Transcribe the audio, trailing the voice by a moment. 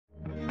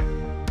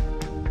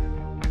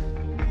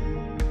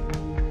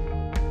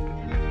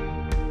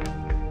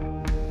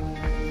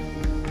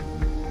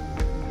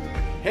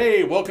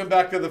Hey, welcome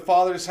back to the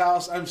Father's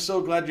House. I'm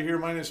so glad you're here.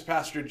 My name is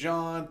Pastor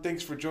John.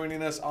 Thanks for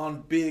joining us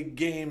on Big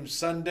Game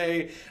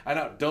Sunday. I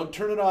know, don't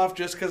turn it off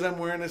just because I'm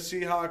wearing a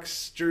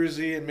Seahawks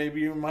jersey and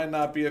maybe you might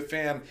not be a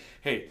fan.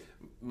 Hey,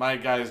 my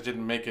guys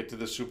didn't make it to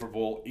the Super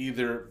Bowl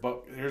either,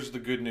 but here's the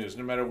good news.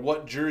 No matter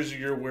what jersey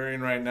you're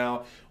wearing right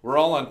now, we're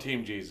all on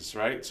Team Jesus,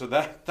 right? So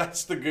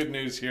that's the good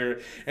news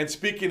here. And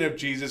speaking of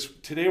Jesus,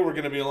 today we're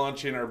going to be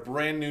launching our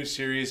brand new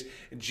series,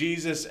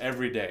 Jesus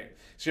Every Day.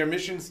 See, our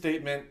mission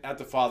statement at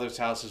the Father's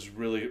House is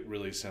really,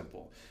 really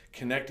simple.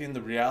 Connecting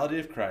the reality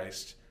of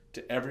Christ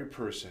to every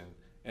person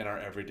in our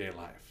everyday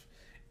life.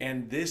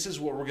 And this is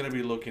what we're going to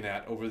be looking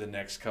at over the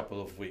next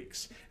couple of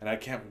weeks. And I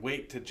can't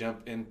wait to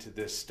jump into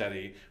this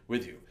study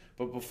with you.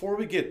 But before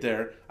we get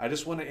there, I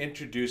just want to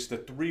introduce the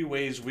 3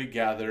 ways we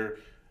gather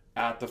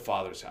at the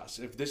Father's House.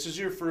 If this is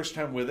your first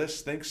time with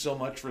us, thanks so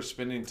much for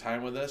spending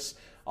time with us.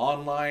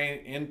 Online,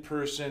 in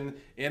person,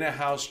 in a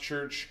house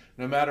church,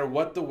 no matter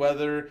what the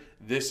weather,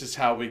 this is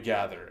how we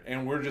gather.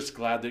 And we're just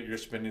glad that you're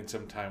spending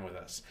some time with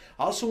us.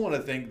 I also want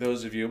to thank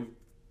those of you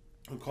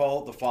who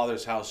call the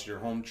Father's House your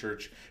home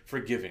church for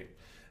giving.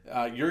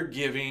 Your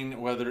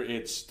giving, whether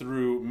it's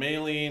through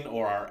mailing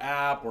or our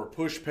app or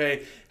push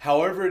pay,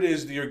 however it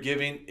is that you're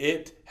giving,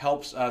 it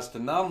helps us to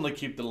not only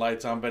keep the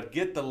lights on, but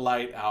get the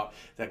light out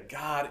that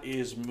God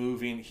is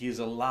moving. He's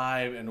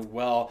alive and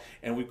well,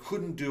 and we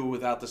couldn't do it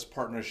without this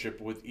partnership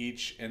with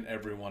each and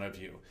every one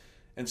of you.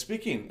 And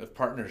speaking of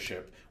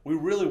partnership, we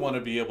really want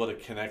to be able to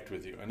connect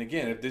with you. And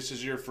again, if this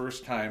is your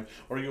first time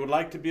or you would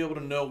like to be able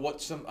to know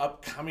what some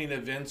upcoming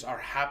events are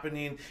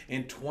happening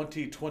in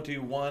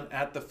 2021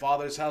 at the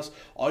Father's House,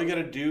 all you got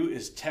to do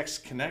is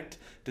text CONNECT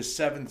to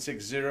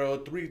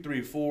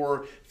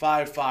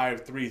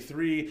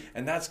 760-334-5533,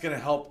 and that's going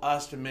to help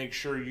us to make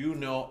sure you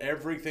know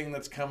everything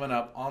that's coming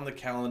up on the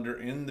calendar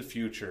in the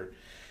future.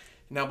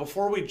 Now,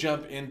 before we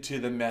jump into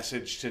the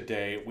message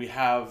today, we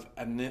have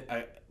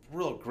a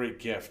real great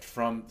gift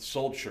from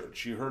Soul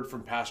Church. You heard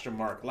from Pastor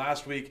Mark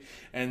last week,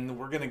 and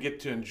we're going to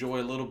get to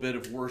enjoy a little bit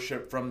of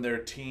worship from their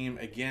team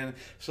again.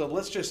 So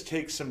let's just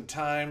take some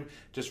time,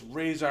 just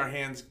raise our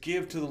hands,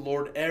 give to the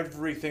Lord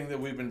everything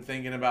that we've been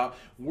thinking about,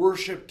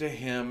 worship to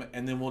Him,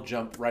 and then we'll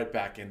jump right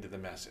back into the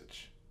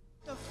message.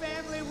 The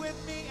family with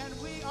me, and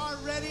we are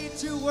ready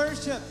to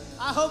worship.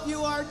 I hope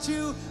you are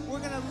too. We're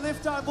going to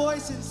lift our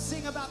voice and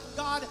sing about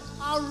God,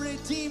 our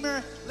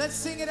Redeemer. Let's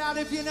sing it out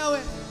if you know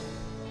it.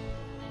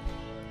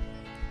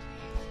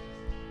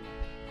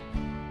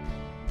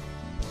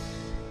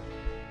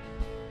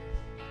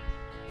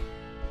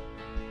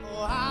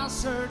 Oh, I'll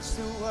search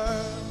the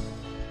world,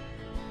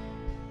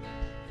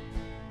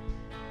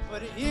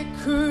 but it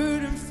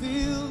couldn't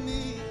fill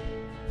me.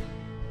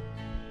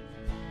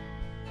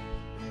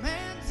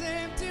 Man's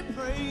empty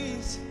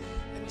praise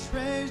and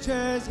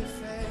treasures of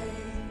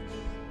fame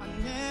are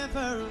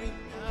never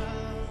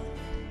enough.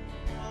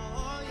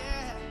 Oh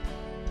yeah,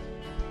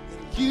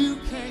 and you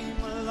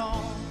came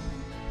along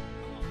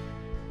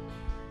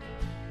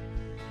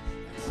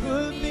and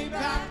put me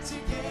back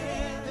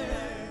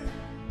together.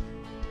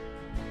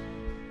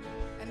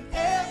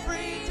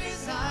 Every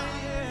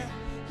desire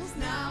is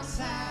now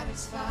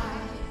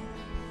satisfied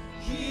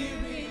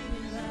here in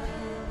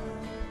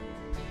love.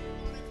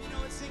 If you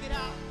know it, sing it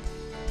out.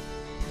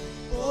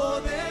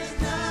 Oh, there's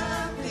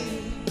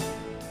nothing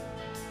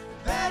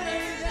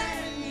better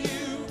than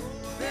you.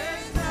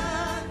 There's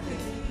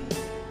nothing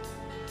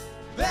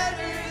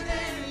better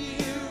than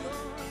you.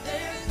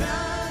 There's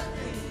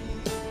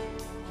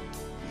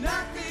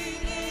nothing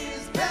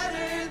is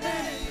better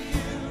than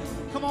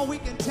you. Come on, we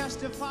can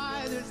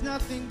testify there's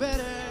nothing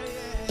better.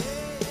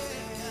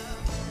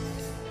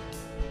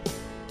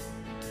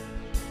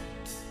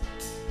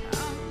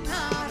 I'm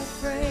not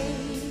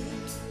afraid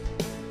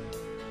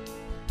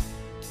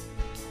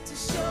to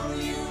show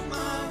you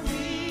my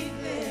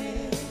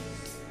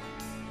weakness,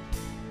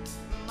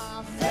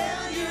 my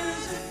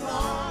failures and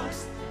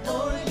flaws.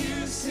 Lord,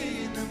 you've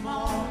seen them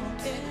all,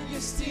 and you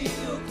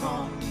still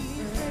call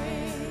me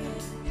friend.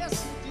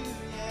 Yes, you do,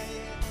 yeah,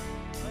 yeah.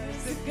 But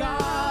it's the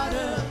God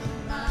of the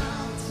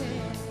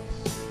mountain,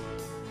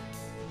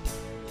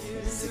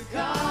 it's the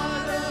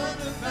God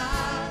of the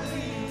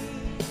valley,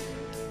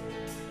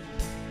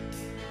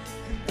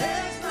 and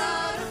there's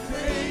not a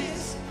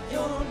place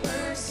your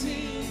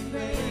mercy and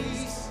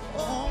grace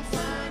won't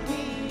find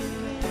me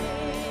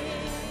again.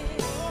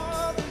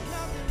 Oh, there's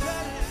nothing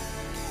better.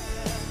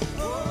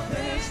 Oh,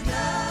 there's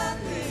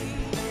nothing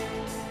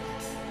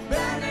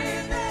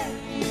better than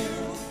you.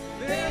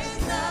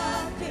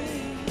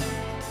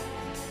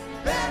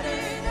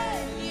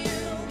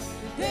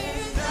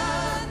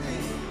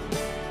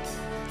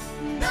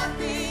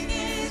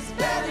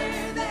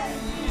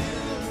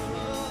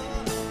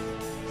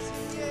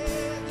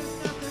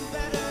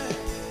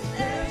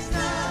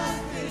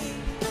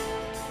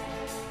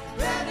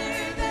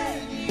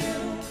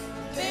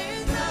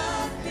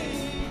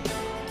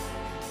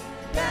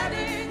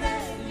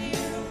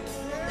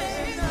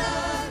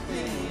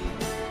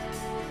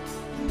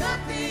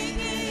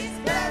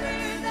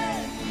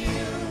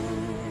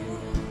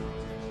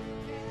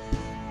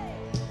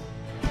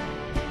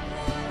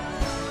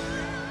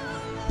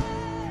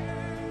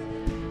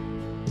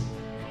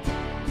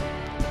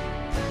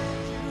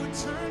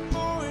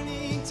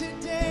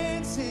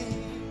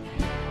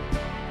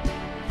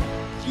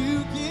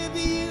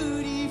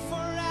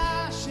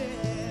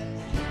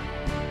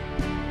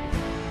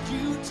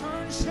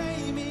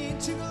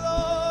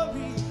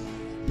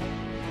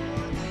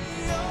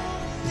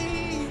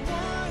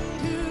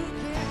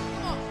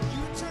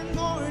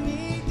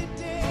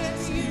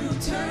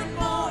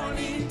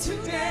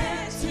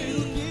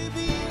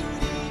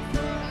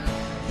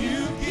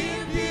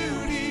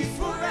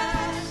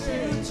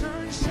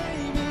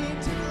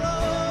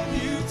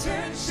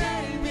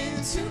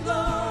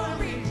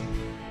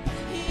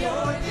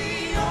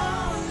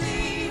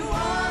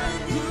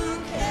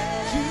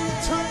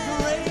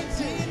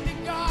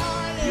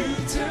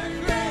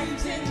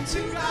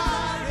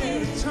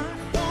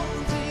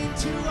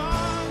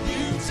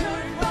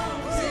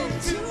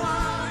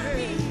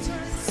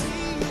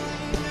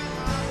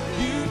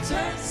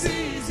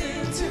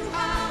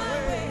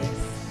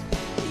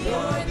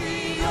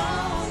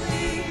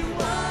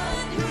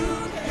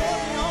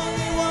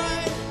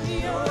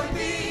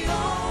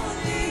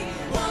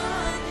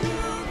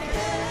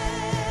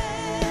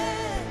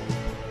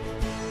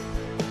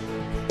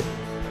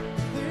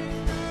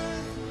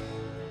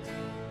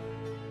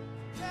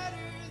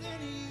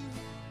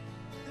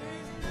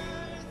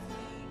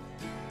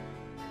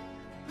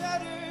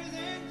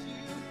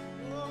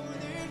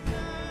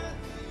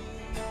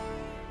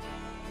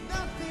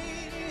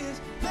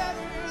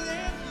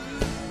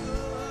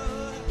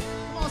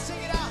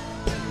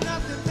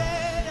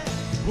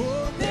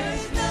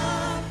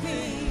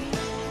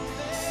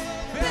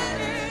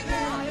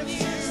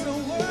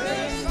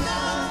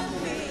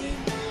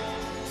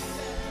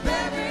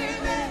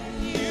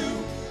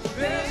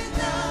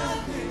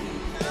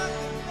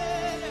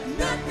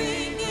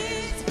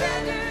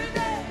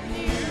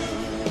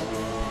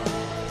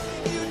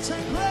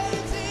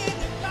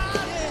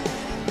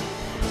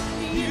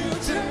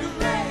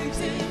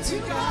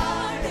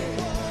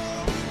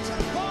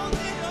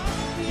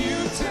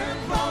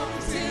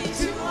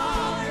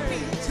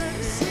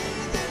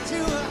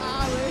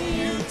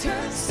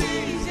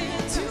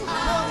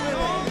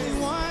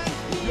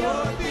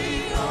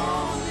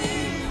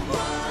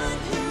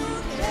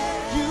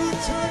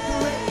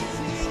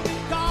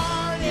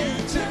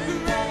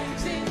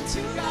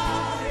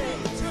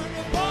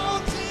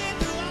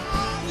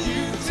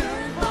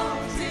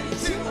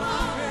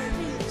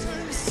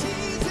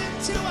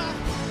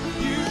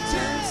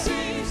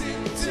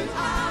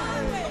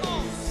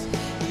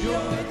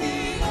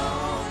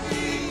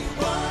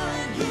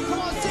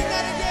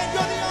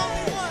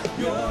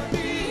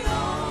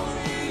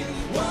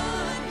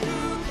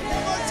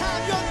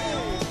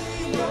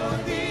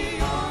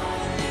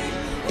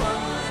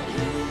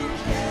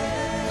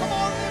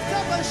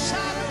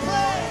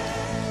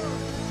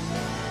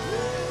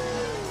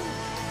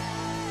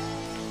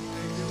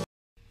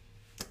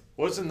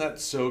 Wasn't that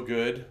so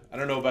good? I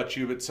don't know about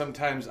you, but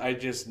sometimes I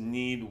just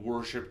need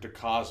worship to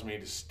cause me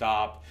to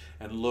stop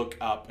and look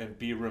up and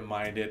be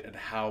reminded at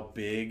how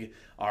big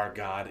our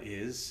God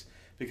is.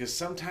 Because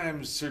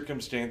sometimes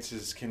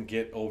circumstances can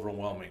get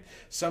overwhelming.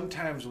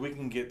 Sometimes we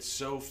can get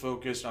so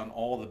focused on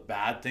all the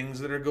bad things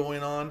that are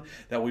going on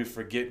that we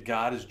forget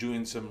God is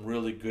doing some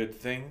really good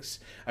things.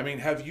 I mean,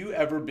 have you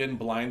ever been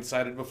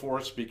blindsided before?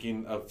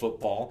 Speaking of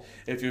football,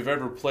 if you've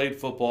ever played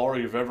football or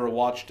you've ever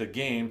watched a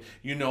game,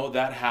 you know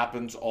that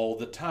happens all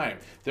the time.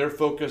 They're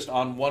focused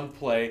on one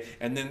play,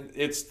 and then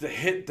it's the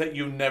hit that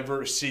you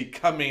never see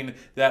coming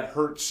that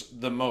hurts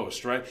the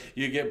most, right?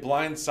 You get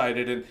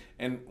blindsided,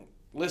 and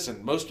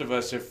listen, most of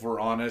us, if we're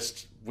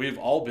honest, we've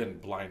all been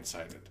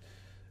blindsided.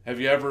 Have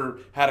you ever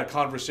had a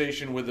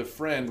conversation with a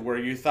friend where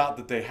you thought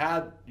that they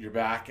had your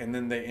back and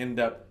then they end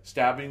up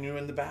stabbing you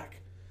in the back?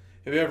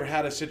 Have you ever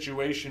had a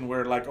situation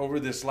where, like over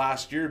this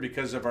last year,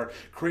 because of our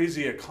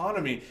crazy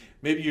economy,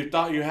 maybe you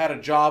thought you had a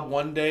job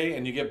one day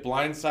and you get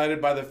blindsided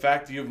by the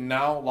fact that you've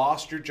now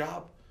lost your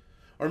job?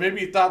 Or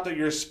maybe you thought that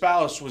your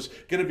spouse was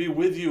going to be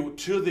with you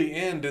to the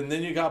end, and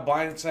then you got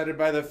blindsided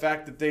by the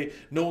fact that they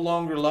no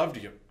longer loved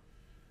you.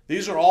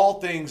 These are all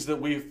things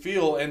that we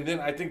feel, and then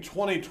I think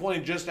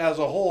 2020 just as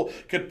a whole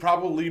could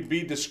probably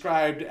be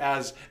described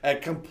as a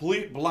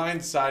complete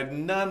blindside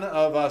none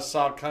of us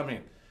saw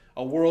coming.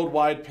 A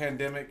worldwide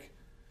pandemic,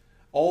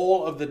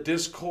 all of the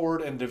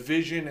discord and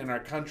division in our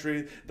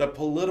country, the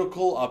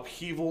political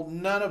upheaval,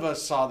 none of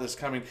us saw this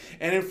coming.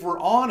 And if we're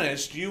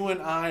honest, you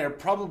and I are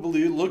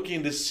probably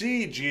looking to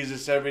see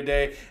Jesus every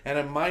day, and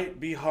it might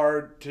be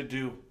hard to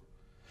do.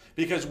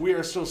 Because we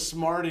are so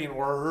smarting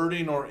or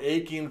hurting or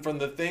aching from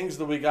the things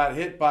that we got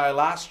hit by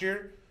last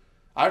year.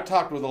 I've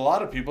talked with a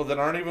lot of people that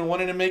aren't even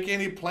wanting to make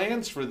any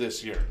plans for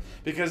this year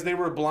because they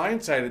were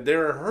blindsided. They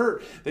were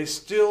hurt. They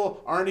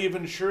still aren't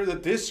even sure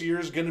that this year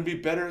is going to be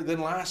better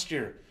than last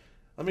year.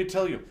 Let me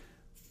tell you,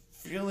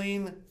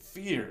 feeling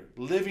fear,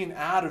 living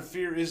out of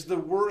fear is the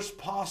worst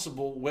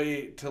possible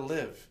way to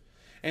live.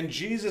 And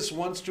Jesus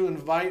wants to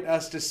invite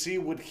us to see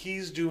what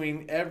he's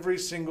doing every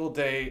single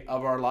day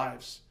of our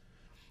lives.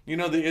 You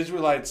know, the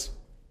Israelites,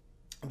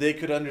 they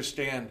could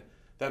understand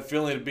that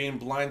feeling of being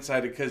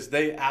blindsided because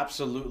they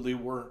absolutely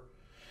were.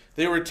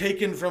 They were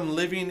taken from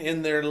living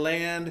in their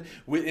land,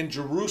 in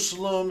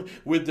Jerusalem,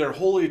 with their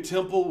holy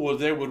temple where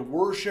they would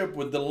worship,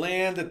 with the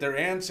land that their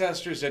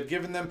ancestors had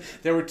given them.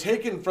 They were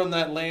taken from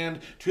that land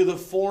to the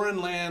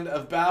foreign land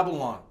of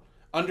Babylon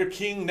under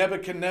King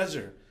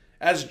Nebuchadnezzar,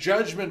 as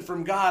judgment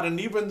from God. And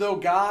even though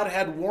God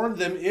had warned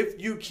them, if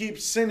you keep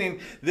sinning,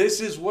 this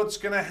is what's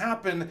going to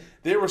happen,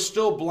 they were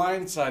still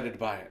blindsided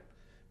by it.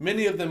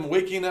 Many of them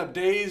waking up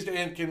dazed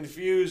and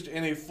confused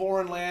in a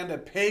foreign land, a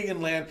pagan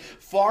land,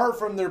 far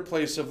from their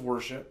place of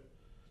worship,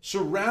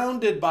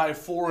 surrounded by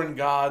foreign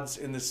gods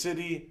in the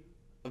city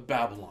of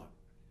Babylon,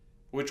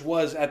 which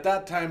was at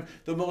that time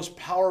the most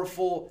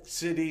powerful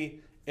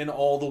city in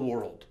all the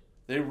world.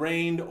 They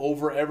reigned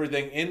over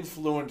everything,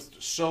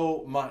 influenced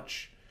so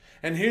much.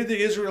 And here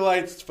the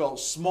Israelites felt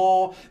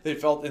small, they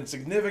felt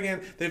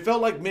insignificant, they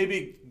felt like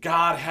maybe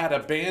God had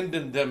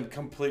abandoned them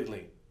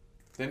completely.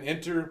 Then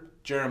enter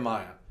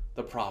Jeremiah,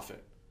 the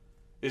prophet.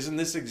 Isn't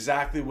this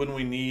exactly when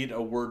we need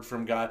a word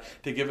from God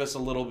to give us a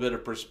little bit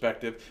of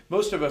perspective?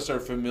 Most of us are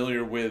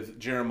familiar with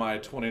Jeremiah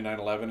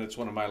 29:11. It's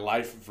one of my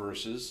life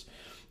verses.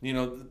 You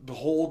know,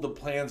 behold, the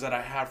plans that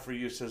I have for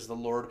you, says the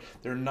Lord,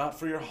 they're not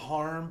for your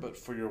harm, but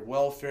for your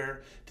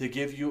welfare, to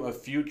give you a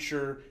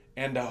future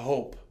and a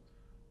hope.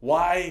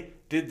 Why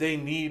did they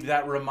need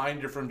that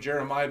reminder from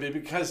Jeremiah?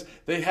 Because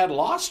they had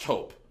lost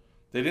hope.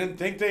 They didn't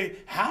think they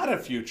had a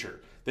future.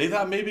 They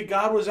thought maybe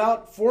God was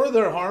out for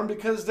their harm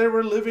because they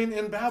were living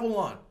in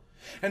Babylon.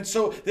 And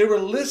so they were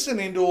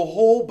listening to a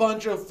whole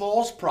bunch of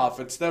false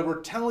prophets that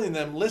were telling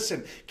them,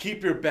 listen,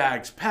 keep your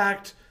bags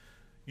packed.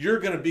 You're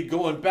going to be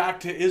going back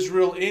to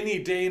Israel any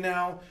day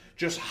now.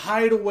 Just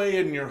hide away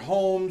in your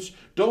homes.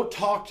 Don't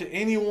talk to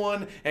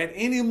anyone. At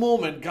any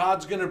moment,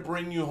 God's going to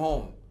bring you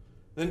home.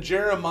 Then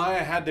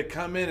Jeremiah had to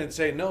come in and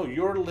say, no,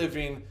 you're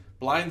living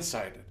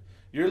blindsided.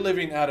 You're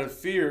living out of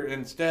fear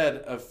instead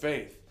of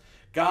faith.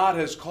 God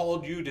has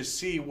called you to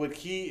see what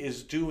He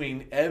is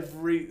doing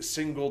every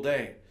single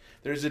day.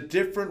 There's a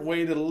different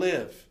way to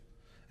live.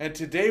 And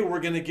today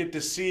we're going to get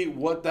to see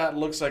what that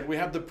looks like. We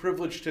have the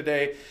privilege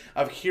today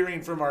of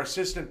hearing from our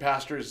assistant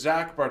pastor,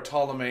 Zack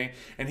Bartolome,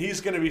 and he's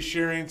going to be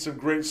sharing some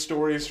great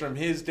stories from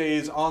his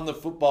days on the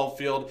football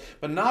field.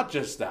 But not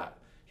just that.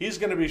 He's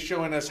going to be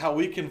showing us how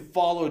we can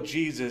follow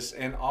Jesus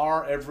in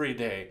our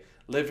everyday,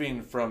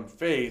 living from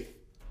faith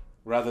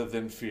rather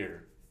than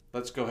fear.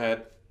 Let's go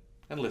ahead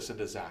and listen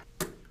to Zack.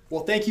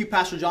 Well, thank you,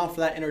 Pastor John,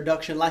 for that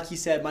introduction. Like he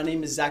said, my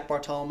name is Zack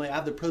Bartolome. I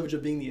have the privilege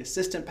of being the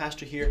assistant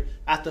pastor here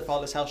at the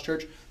Father's House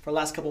Church for the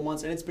last couple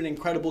months, and it's been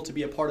incredible to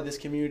be a part of this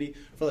community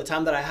for the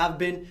time that I have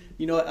been.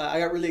 You know, I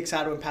got really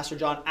excited when Pastor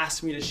John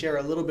asked me to share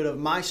a little bit of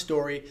my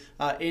story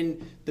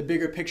in the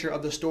bigger picture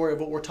of the story of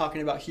what we're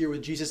talking about here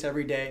with Jesus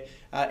every day.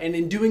 And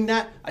in doing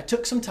that, I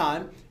took some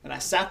time and I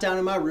sat down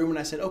in my room and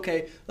I said,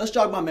 okay, let's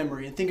jog my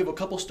memory and think of a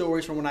couple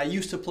stories from when I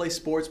used to play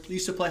sports,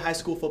 used to play high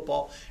school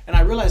football. And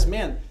I realized,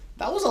 man,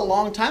 that was a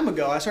long time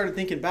ago. I started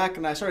thinking back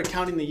and I started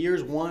counting the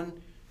years 1,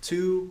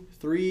 2,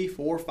 3,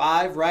 4,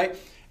 5, right?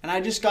 And I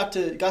just got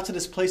to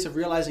this place of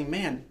realizing,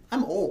 man,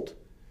 I'm old.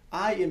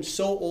 I am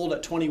so old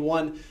at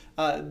 21.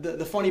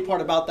 The funny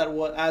part about that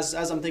was,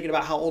 as I'm thinking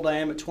about how old I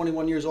am at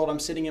 21 years old, I'm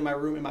sitting in my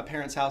room in my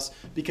parents' house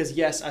because,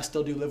 yes, I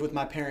still do live with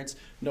my parents.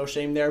 No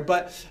shame there.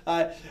 But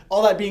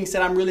all that being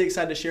said, I'm really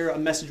excited to share a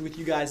message with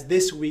you guys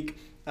this week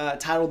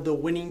titled The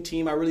Winning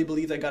Team. I really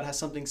believe that God has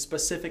something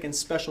specific and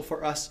special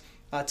for us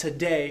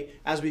today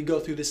as we go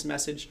through this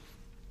message.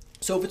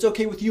 So if it's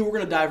okay with you, we're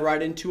going to dive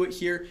right into it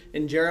here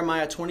in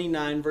Jeremiah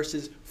 29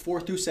 verses 4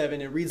 through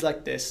 7. It reads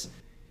like this.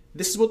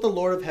 This is what the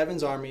Lord of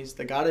heaven's armies,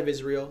 the God of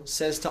Israel,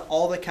 says to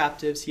all the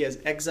captives He has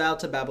exiled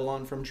to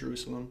Babylon from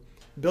Jerusalem.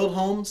 Build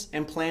homes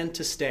and plan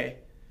to stay.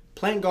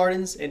 Plant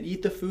gardens and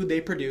eat the food they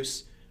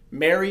produce.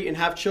 Marry and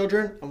have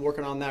children. I'm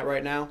working on that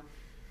right now.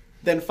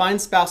 Then find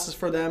spouses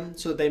for them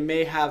so that they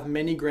may have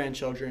many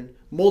grandchildren.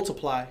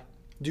 Multiply.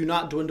 Do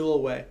not dwindle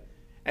away.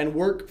 And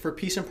work for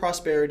peace and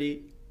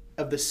prosperity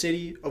of the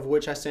city of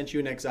which I sent you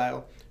in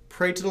exile.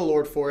 Pray to the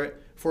Lord for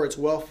it, for its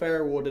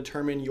welfare will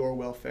determine your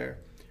welfare.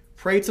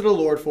 Pray to the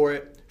Lord for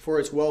it, for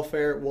its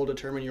welfare will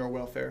determine your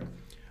welfare.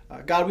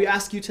 God, we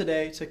ask you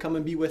today to come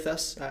and be with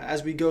us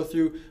as we go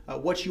through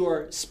what you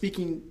are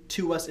speaking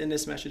to us in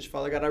this message.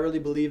 Father God, I really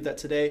believe that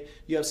today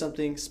you have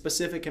something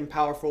specific and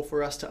powerful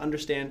for us to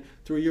understand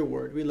through your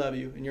word. We love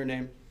you. In your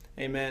name,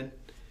 amen.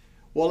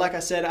 Well, like I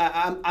said,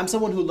 I'm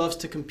someone who loves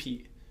to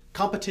compete.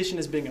 Competition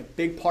has been a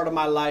big part of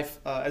my life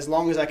as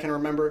long as I can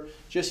remember.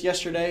 Just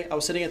yesterday, I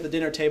was sitting at the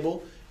dinner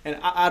table, and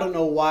I don't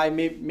know why.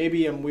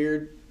 Maybe I'm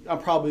weird. I'm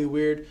probably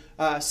weird.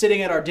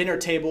 Sitting at our dinner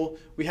table,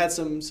 we had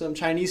some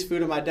Chinese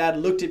food, and my dad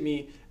looked at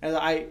me, and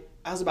I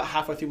was about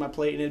halfway through my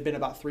plate, and it had been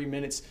about 3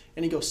 minutes.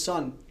 And he goes,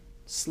 "Son,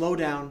 slow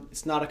down.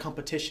 It's not a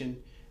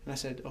competition." And I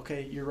said,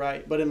 "Okay, you're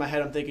right." But in my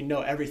head, I'm thinking,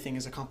 no, everything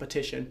is a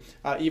competition,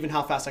 even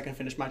how fast I can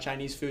finish my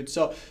Chinese food.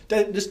 So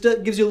that just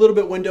gives you a little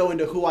bit window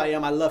into who I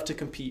am. I love to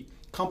compete.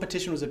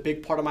 Competition was a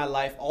big part of my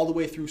life all the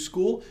way through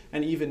school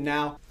and even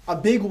now. A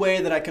big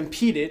way that I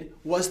competed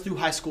was through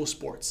high school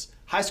sports.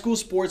 High school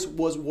sports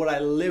was what I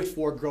lived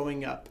for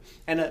growing up.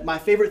 And my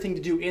favorite thing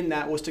to do in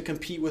that was to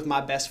compete with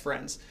my best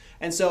friends.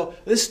 And so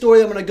this story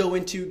that I'm going to go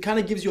into kind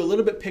of gives you a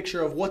little bit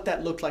picture of what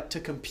that looked like to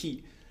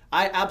compete.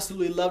 I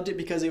absolutely loved it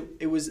because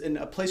it was in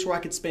a place where I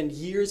could spend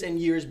years and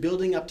years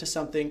building up to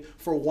something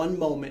for one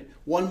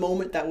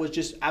moment that was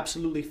just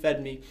absolutely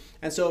fed me.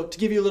 And so to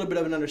give you a little bit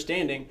of an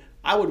understanding,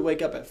 I would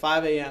wake up at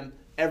 5 a.m.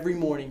 every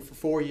morning for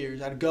 4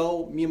 years. I'd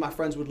go, me and my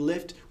friends would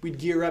lift, we'd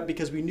gear up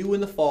because we knew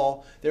in the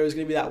fall there was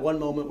going to be that one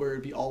moment where it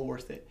would be all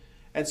worth it.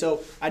 And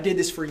so I did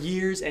this for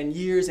years and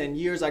years and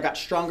years. I got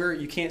stronger.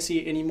 You can't see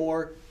it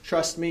anymore.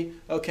 Trust me,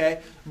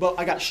 okay? But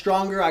I got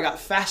stronger. I got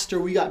faster.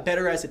 We got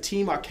better as a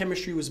team. Our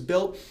chemistry was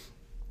built.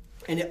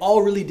 And it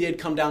all really did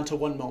come down to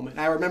one moment.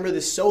 I remember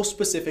this so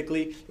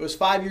specifically. It was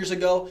 5 years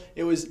ago.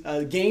 It was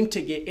a game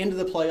to get into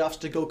the playoffs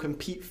to go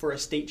compete for a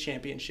state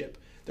championship.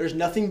 There's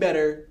nothing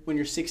better when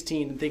you're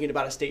 16 than thinking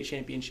about a state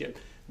championship.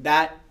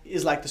 That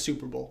is like the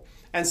Super Bowl.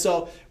 And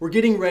so we're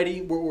getting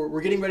ready.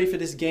 We're getting ready for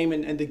this game,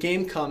 and the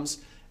game comes.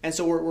 And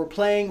so we're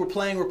playing.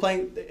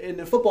 In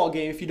a football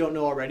game, if you don't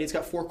know already, it's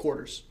got 4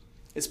 quarters.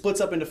 It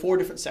splits up into 4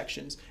 different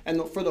sections.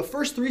 And for the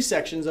first 3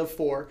 sections of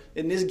 4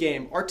 in this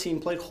game, our team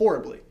played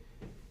horribly.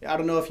 I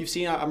don't know if you've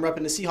seen, I'm repping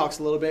the Seahawks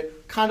a little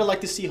bit, kind of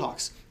like the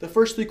Seahawks. The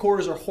first 3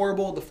 quarters are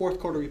horrible. The 4th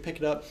quarter, we pick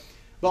it up.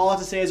 But all I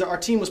have to say is our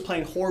team was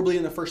playing horribly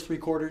in the first 3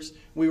 quarters.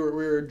 We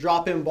were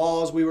dropping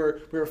balls. We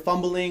were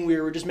fumbling. We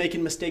were just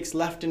making mistakes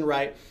left and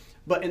right.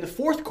 But in the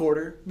 4th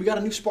quarter, we got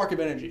a new spark of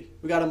energy.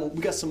 We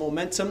got some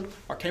momentum.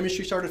 Our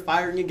chemistry started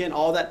firing again.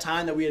 All that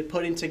time that we had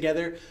put in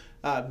together,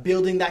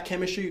 building that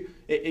chemistry,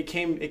 it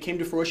came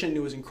to fruition, and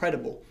it was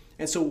incredible.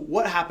 And so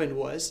what happened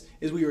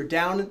is we were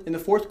down in the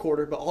 4th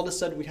quarter, but all of a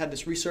sudden we had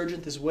this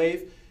resurgence, this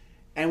wave,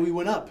 and we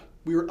went up.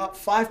 We were up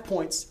 5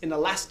 points in the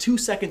last 2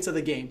 seconds of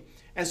the game.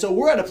 And so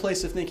we're at a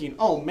place of thinking,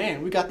 oh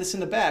man, we got this in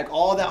the bag.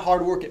 All that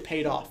hard work, it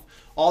paid off.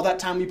 All that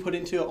time we put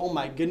into it, oh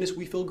my goodness,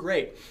 we feel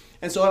great.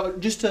 And so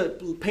just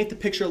to paint the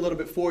picture a little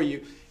bit for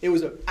you, it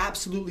was an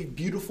absolutely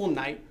beautiful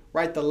night,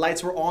 right? The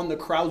lights were on, the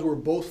crowds were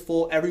both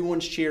full,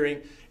 everyone's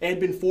cheering. It had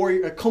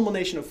been a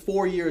culmination of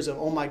 4 years of,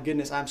 oh my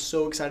goodness, I'm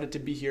so excited to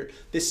be here.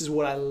 This is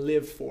what I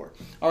live for.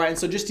 All right, and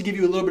so just to give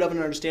you a little bit of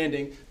an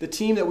understanding, the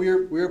team that we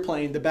were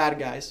playing, the bad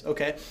guys,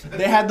 okay,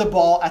 they had the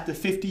ball at the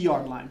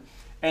 50-yard line.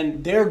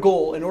 And their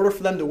goal, in order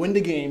for them to win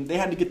the game, they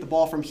had to get the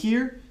ball from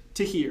here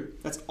to here.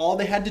 That's all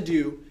they had to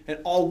do, and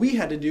all we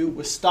had to do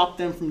was stop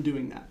them from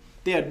doing that.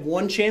 They had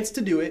 1 chance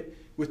to do it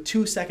with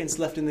 2 seconds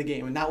left in the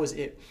game, and that was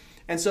it.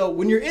 And so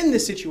when you're in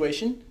this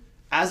situation,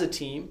 as a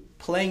team,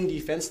 playing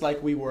defense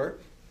like we were,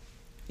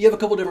 you have a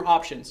couple different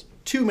options.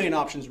 2 main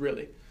options,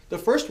 really. The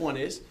first one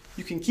is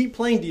you can keep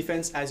playing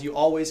defense as you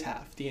always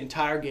have the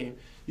entire game.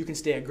 You can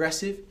stay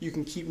aggressive. You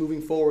can keep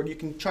moving forward. You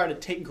can try to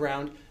take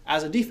ground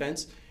as a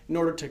defense in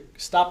order to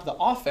stop the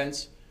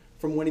offense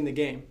from winning the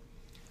game.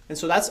 And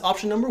so that's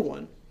option number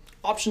 1.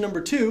 Option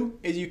number 2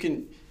 is you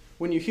can,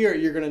 when you hear it,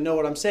 you're going to know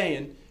what I'm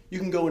saying, you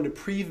can go into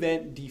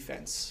prevent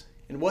defense.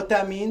 And what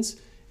that means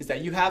is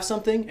that you have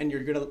something and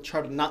you're going to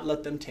try to not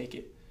let them take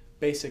it,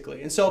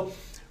 basically. And so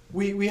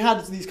we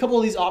had these couple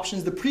of these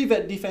options. The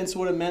prevent defense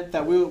would have meant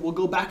that we'll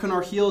go back on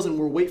our heels and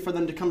we'll wait for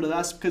them to come to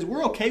us, because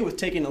we're okay with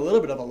taking a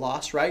little bit of a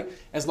loss, right?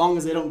 As long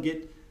as they don't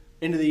get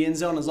into the end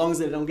zone, as long as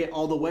they don't get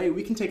all the way,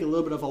 we can take a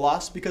little bit of a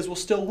loss because we'll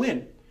still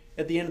win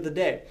at the end of the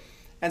day.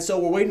 And so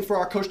we're waiting for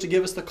our coach to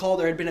give us the call.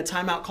 There had been a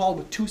timeout called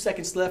with 2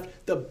 seconds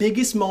left, the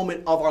biggest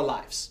moment of our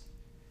lives.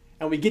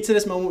 And we get to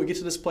this moment, we get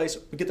to this place,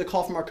 we get the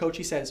call from our coach.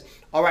 He says,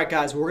 all right,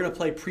 guys, we're going to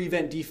play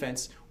prevent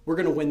defense. We're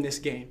going to win this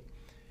game.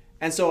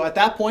 And so at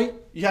that point,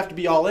 you have to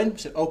be all in.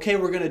 Said, okay,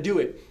 we're going to do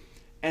it.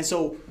 And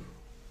so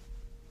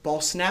ball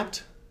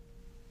snapped,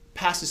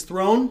 pass is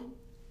thrown,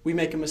 we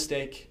make a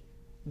mistake.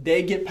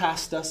 They get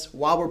past us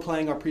while we're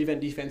playing our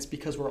prevent defense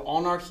because we're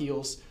on our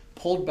heels,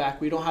 pulled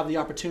back. We don't have the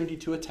opportunity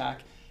to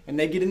attack. And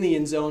they get in the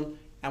end zone,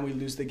 and we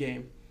lose the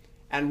game.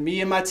 And me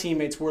and my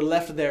teammates were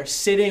left there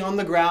sitting on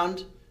the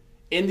ground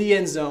in the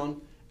end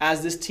zone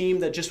as this team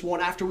that just won,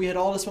 after we had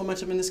all this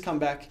momentum in this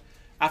comeback,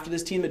 after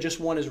this team that just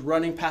won is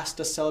running past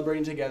us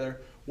celebrating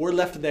together, we're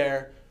left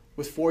there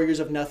with 4 years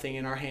of nothing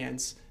in our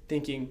hands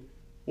thinking,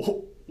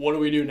 well, what do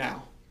we do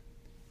now?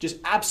 Just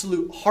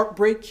absolute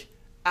heartbreak,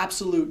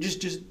 absolute,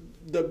 just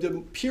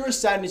the purest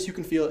sadness you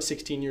can feel at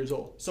 16 years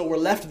old. So we're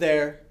left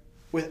there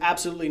with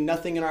absolutely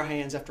nothing in our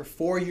hands after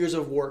 4 years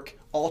of work,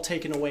 all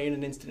taken away in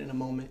an instant, in a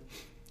moment.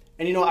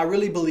 And you know, I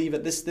really believe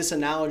that this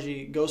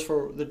analogy goes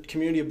for the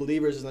community of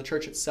believers and the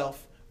church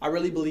itself. I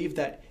really believe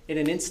that in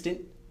an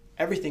instant,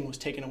 everything was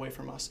taken away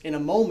from us. In a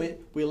moment,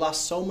 we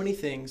lost so many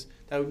things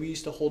that we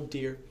used to hold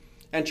dear.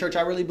 And church,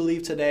 I really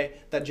believe today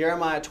that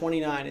Jeremiah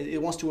 29,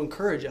 it wants to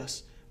encourage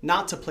us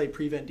not to play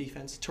prevent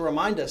defense, to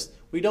remind us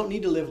we don't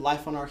need to live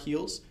life on our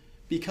heels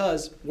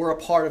because we're a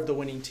part of the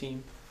winning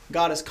team.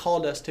 God has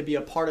called us to be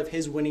a part of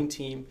his winning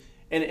team.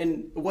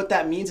 And what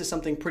that means is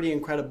something pretty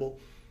incredible.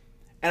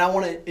 And I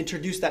want to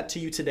introduce that to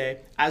you today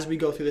as we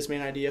go through this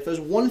main idea. If there's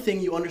one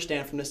thing you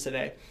understand from this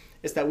today,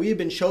 it's that we have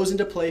been chosen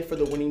to play for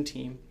the winning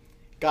team.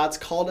 God's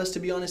called us to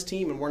be on his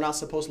team, and we're not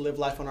supposed to live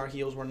life on our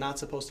heels. We're not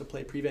supposed to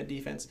play prevent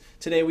defense.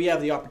 Today we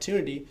have the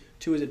opportunity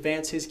to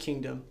advance his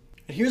kingdom.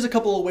 And here's a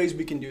couple of ways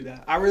we can do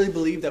that. I really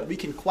believe that we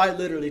can quite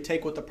literally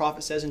take what the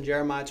prophet says in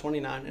Jeremiah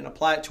 29 and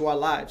apply it to our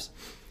lives.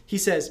 He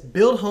says,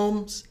 build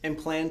homes and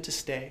plan to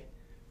stay.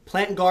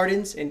 Plant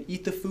gardens and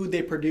eat the food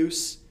they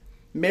produce.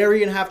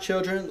 Marry and have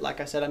children. Like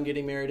I said, I'm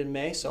getting married in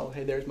May, so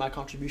hey, there's my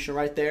contribution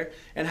right there.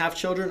 And have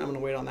children. I'm going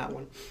to wait on that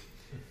one.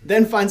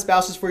 Then find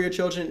spouses for your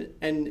children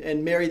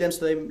and marry them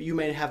so that you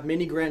may have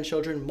many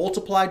grandchildren.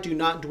 Multiply, do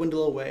not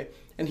dwindle away.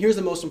 And here's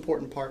the most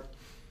important part.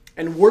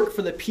 And work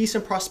for the peace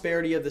and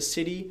prosperity of the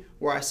city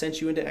where I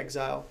sent you into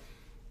exile.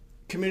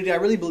 Community, I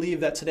really believe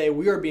that today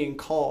we are being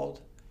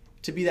called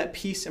to be that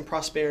peace and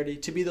prosperity,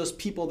 to be those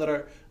people that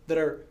are that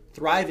are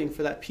thriving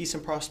for that peace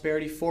and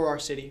prosperity for our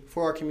city,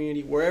 for our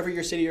community, wherever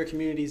your city or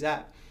community is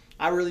at.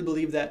 I really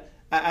believe that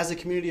as a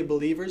community of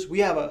believers, we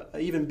have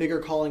an even bigger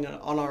calling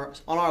on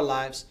our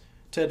lives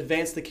to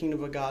advance the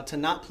kingdom of God, to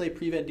not play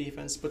prevent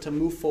defense, but to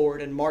move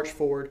forward and march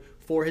forward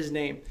for his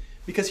name.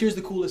 Because here's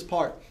the coolest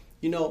part.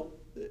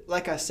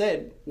 Like I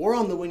said, we're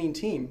on the winning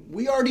team.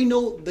 We already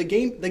know the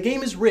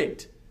game is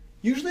rigged.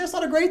 Usually that's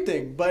not a great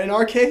thing, but in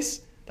our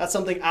case, that's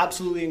something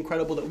absolutely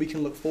incredible that we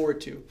can look forward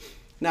to.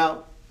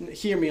 Now,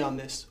 hear me on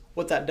this.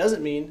 What that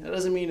doesn't mean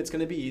it's going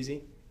to be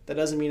easy. That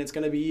doesn't mean it's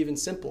going to be even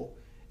simple.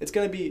 It's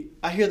going to be,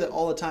 I hear that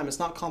all the time, it's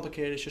not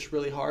complicated, it's just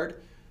really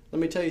hard. Let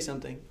me tell you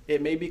something.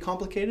 It may be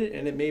complicated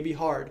and it may be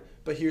hard,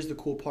 but here's the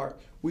cool part.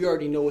 We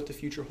already know what the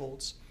future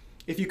holds.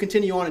 If you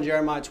continue on in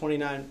Jeremiah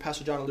 29,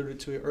 Pastor John alluded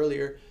to it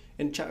earlier,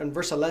 in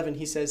verse 11,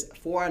 he says,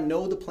 "For I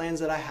know the plans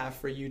that I have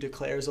for you,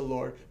 declares the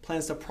Lord,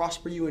 plans to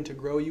prosper you and to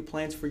grow you,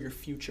 plans for your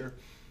future."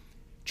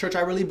 Church,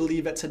 I really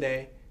believe that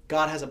today,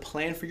 God has a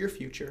plan for your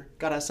future.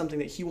 God has something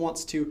that he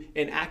wants to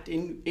enact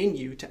in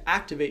you, to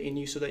activate in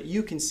you so that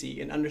you can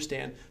see and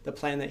understand the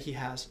plan that he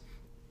has.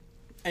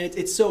 And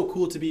it's so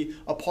cool to be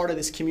a part of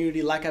this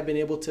community like I've been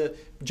able to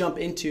jump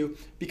into,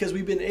 because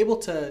we've been able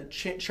to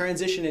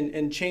transition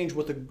and change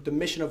what the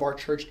mission of our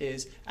church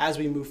is as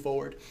we move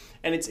forward.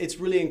 And it's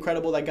really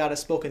incredible that God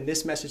has spoken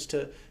this message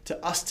to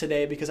us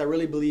today, because I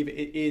really believe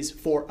it is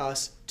for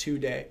us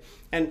today.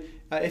 And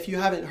if you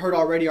haven't heard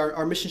already,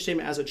 our mission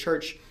statement as a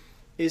church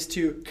is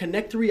to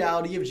connect the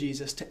reality of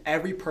Jesus to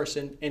every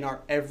person in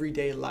our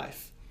everyday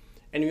life.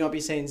 And you might be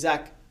saying,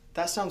 Zach,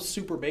 that sounds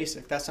super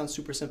basic. That sounds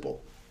super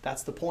simple.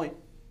 That's the point.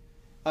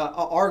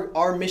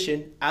 Our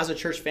mission as a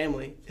church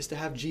family is to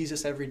have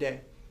Jesus every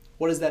day.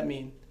 What does that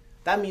mean?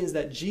 That means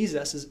that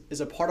Jesus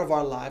is a part of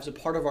our lives, a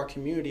part of our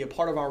community, a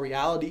part of our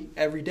reality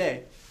every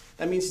day.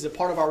 That means he's a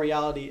part of our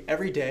reality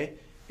every day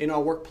in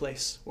our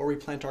workplace, where we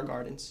plant our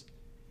gardens,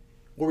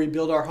 where we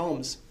build our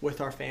homes with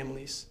our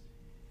families.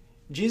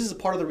 Jesus is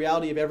a part of the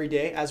reality of every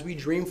day as we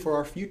dream for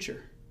our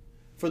future,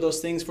 for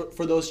those things,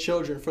 for those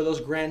children, for those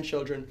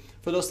grandchildren,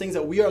 for those things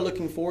that we are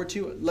looking forward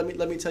to.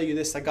 Let me tell you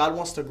this, that God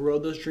wants to grow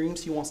those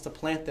dreams. He wants to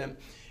plant them.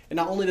 And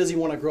not only does he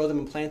want to grow them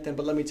and plant them,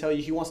 but let me tell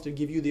you, he wants to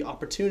give you the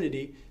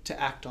opportunity to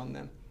act on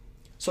them.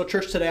 So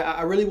church, today,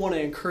 I really want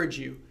to encourage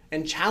you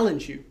and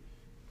challenge you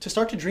to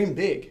start to dream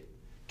big,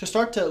 to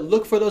start to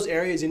look for those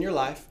areas in your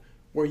life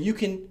where you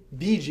can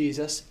be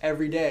Jesus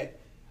every day.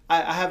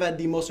 I have had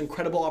the most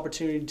incredible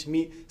opportunity to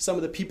meet some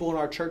of the people in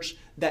our church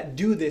that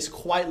do this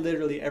quite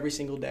literally every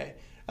single day.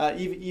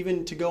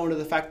 Even to go into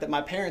the fact that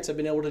my parents have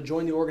been able to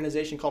join the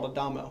organization called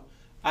Adamo.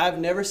 I have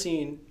never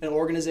seen an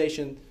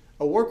organization,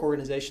 a work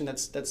organization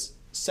that's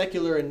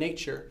secular in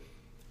nature,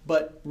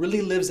 but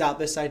really lives out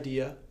this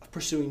idea of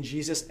pursuing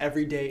Jesus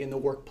every day in the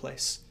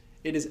workplace.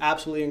 It is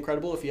absolutely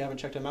incredible. If you haven't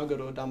checked them out, go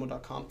to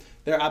adamo.com.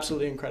 They're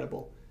absolutely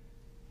incredible.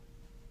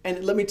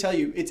 And let me tell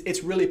you,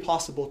 it's really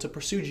possible to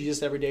pursue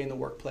Jesus every day in the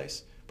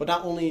workplace. But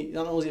not only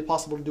is it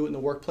possible to do it in the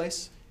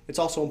workplace, it's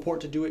also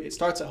important to do it. It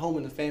starts at home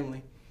in the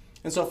family.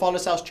 And so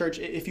Father's House Church,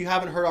 if you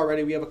haven't heard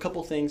already, we have a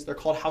couple things. They're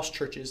called house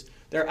churches.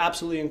 They're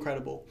absolutely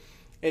incredible.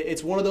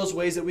 It's one of those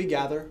ways that we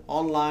gather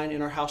online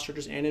in our house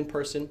churches and in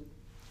person.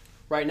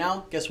 Right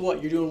now, guess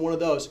what? You're doing one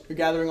of those. You're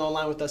gathering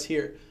online with us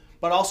here.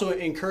 But I also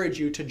encourage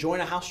you to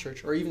join a house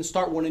church or even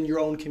start one in your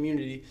own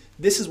community.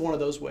 This is one of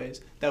those ways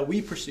that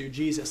we pursue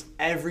Jesus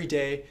every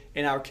day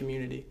in our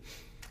community.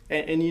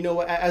 And you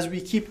know, as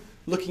we keep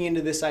looking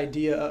into this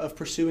idea of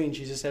pursuing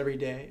Jesus every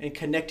day and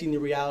connecting the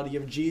reality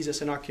of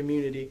Jesus in our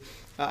community,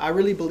 I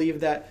really believe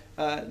that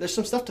there's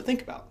some stuff to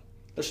think about.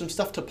 There's some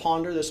stuff to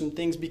ponder. There's some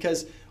things,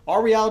 because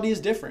our reality is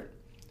different.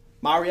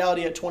 My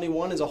reality at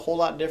 21 is a whole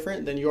lot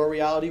different than your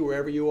reality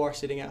wherever you are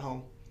sitting at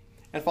home.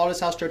 And Father's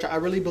House Church, I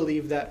really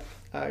believe that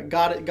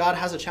God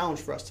has a challenge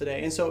for us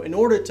today. And so in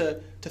order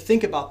to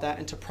think about that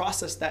and to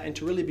process that and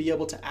to really be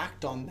able to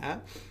act on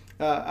that,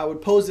 I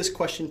would pose this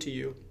question to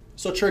you.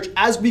 So church,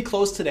 as we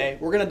close today,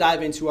 we're going to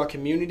dive into our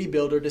community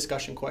builder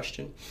discussion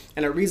question.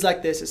 And it reads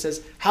like this. It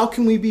says, how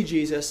can we be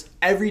Jesus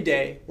every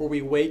day where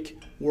we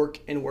wake, work,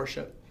 and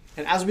worship?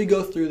 And as we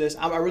go through this,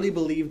 I really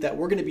believe that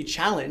we're going to be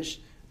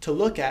challenged to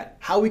look at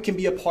how we can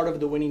be a part of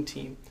the winning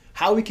team,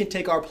 how we can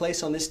take our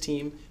place on this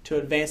team to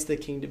advance the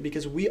kingdom,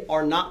 because we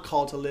are not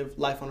called to live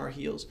life on our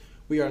heels.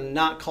 We are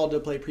not called to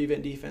play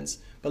prevent defense.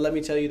 But let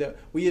me tell you that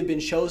we have been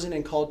chosen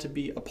and called to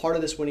be a part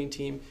of this winning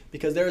team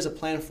because there is a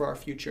plan for our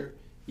future.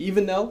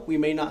 Even though we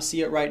may not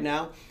see it right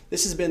now,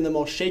 this has been the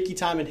most shaky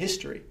time in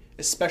history,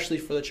 especially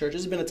for the church.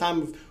 This has been a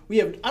time of,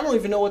 I don't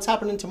even know what's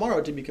happening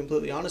tomorrow, to be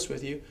completely honest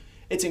with you.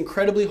 It's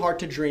incredibly hard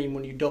to dream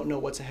when you don't know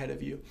what's ahead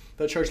of you.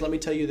 But church, let me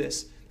tell you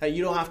this, that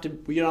you don't have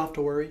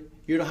to worry.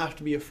 You don't have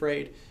to be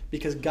afraid,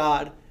 because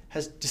God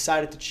has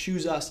decided to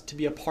choose us to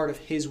be a part of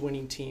his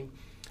winning team.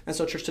 And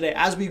so church, today,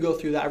 as we go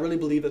through that, I really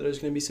believe that there's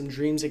going to be some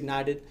dreams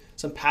ignited,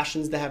 some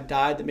passions that have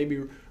died that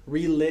maybe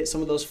relit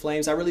some of those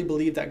flames. I really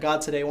believe that God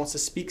today wants to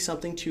speak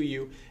something to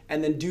you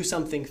and then do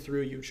something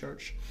through you,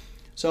 church.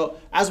 So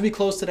as we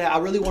close today, I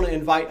really want to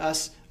invite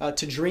us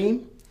to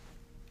dream,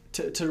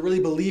 to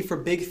really believe for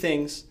big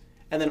things,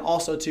 and then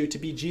also to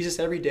be Jesus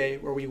every day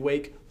where we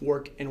wake,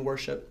 work, and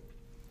worship.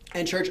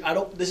 And church,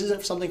 this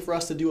isn't something for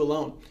us to do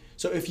alone.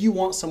 So if you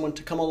want someone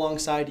to come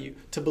alongside you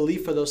to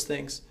believe for those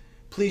things,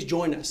 please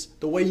join us.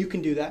 The way you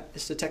can do that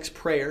is to text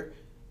prayer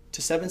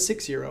to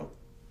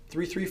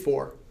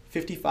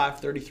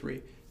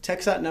 760-334-5533.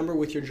 Text that number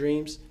with your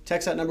dreams.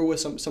 Text that number with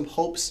some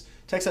hopes.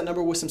 Text that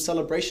number with some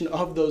celebration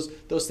of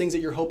those things that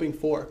you're hoping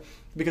for,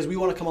 because we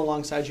want to come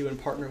alongside you and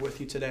partner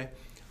with you today.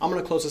 I'm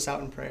going to close this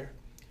out in prayer.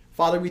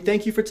 Father, we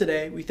thank you for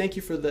today. We thank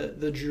you for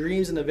the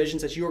dreams and the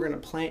visions that you are going to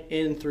plant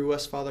in and through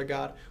us, Father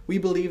God. We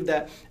believe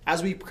that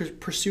as we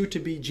pursue to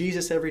be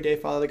Jesus every day,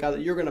 Father God,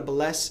 that you're going to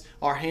bless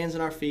our hands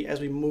and our feet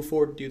as we move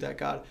forward to do that,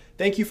 God.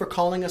 Thank you for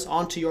calling us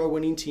onto your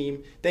winning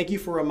team. Thank you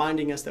for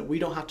reminding us that we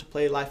don't have to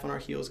play life on our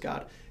heels,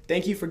 God.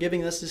 Thank you for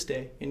giving us this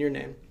day. In your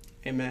name,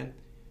 amen.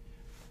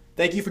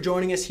 Thank you for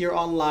joining us here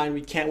online.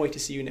 We can't wait to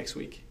see you next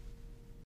week.